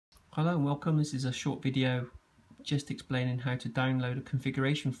Hello and welcome. This is a short video just explaining how to download a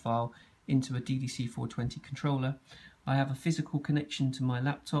configuration file into a DDC420 controller. I have a physical connection to my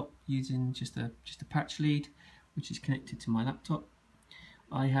laptop using just a patch lead which is connected to my laptop.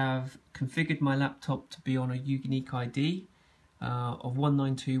 I have configured my laptop to be on a unique ID of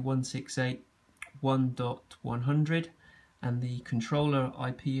 192.168.1.100, and the controller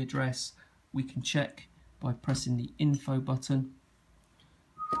IP address we can check by pressing the info button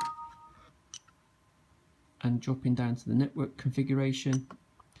and dropping down to the network configuration,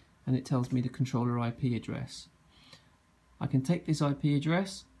 and it tells me the controller IP address. I can take this IP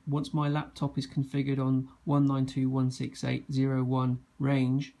address once my laptop is configured on 192.168.0.1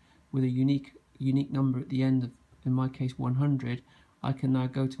 range with a unique number at the end of, in my case, 100. I can now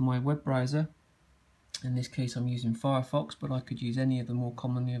go to my web browser. In this case I'm using Firefox, but I could use any of the more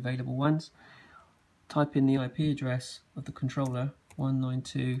commonly available ones. Type in the IP address of the controller,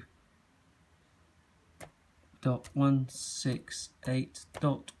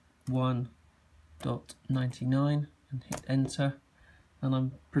 192.168.1.99, and hit enter, and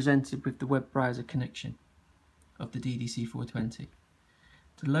I'm presented with the web browser connection of the DDC420.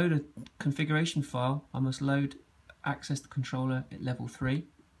 To load a configuration file, I must access the controller at level 3.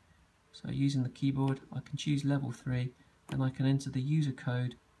 So using the keyboard I can choose level 3 and I can enter the user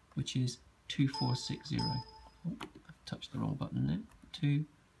code, which is 2460. Oh, I've touched the wrong button there.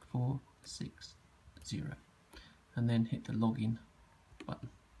 2460, and then hit the login button.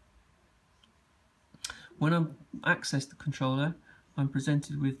 When I access the controller, I'm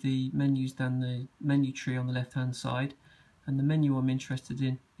presented with the menus down the menu tree on the left hand side, and the menu I'm interested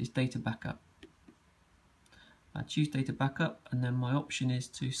in is data backup. I choose data backup, and then my option is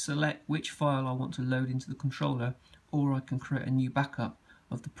to select which file I want to load into the controller, or I can create a new backup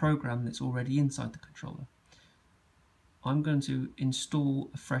of the program that's already inside the controller. I'm going to install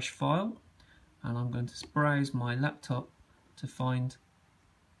a fresh file, and I'm going to browse my laptop to find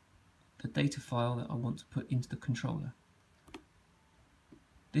the data file that I want to put into the controller.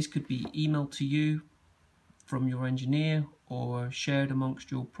 This could be emailed to you from your engineer or shared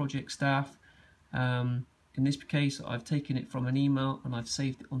amongst your project staff. In this case I've taken it from an email and I've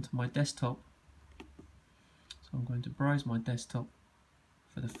saved it onto my desktop. So I'm going to browse my desktop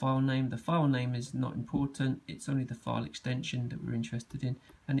for the file name. The file name is not important, it's only the file extension that we're interested in,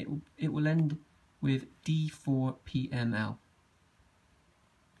 and it will end with D4PML.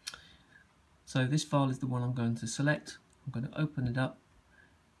 So this file is the one I'm going to select. I'm going to open it up.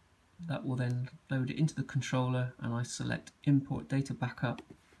 That will then load it into the controller, and I select import data backup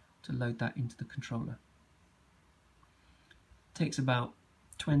to load that into the controller. It takes about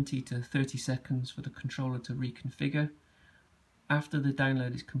 20 to 30 seconds for the controller to reconfigure. After the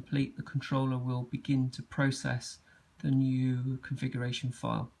download is complete, the controller will begin to process the new configuration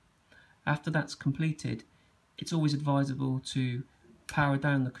file. After that's completed, it's always advisable to power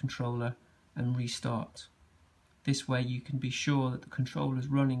down the controller and restart. This way you can be sure that the controller is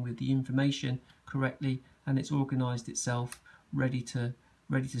running with the information correctly and it's organized itself, ready to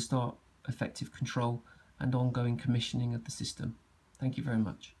start effective control and ongoing commissioning of the system. Thank you very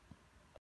much.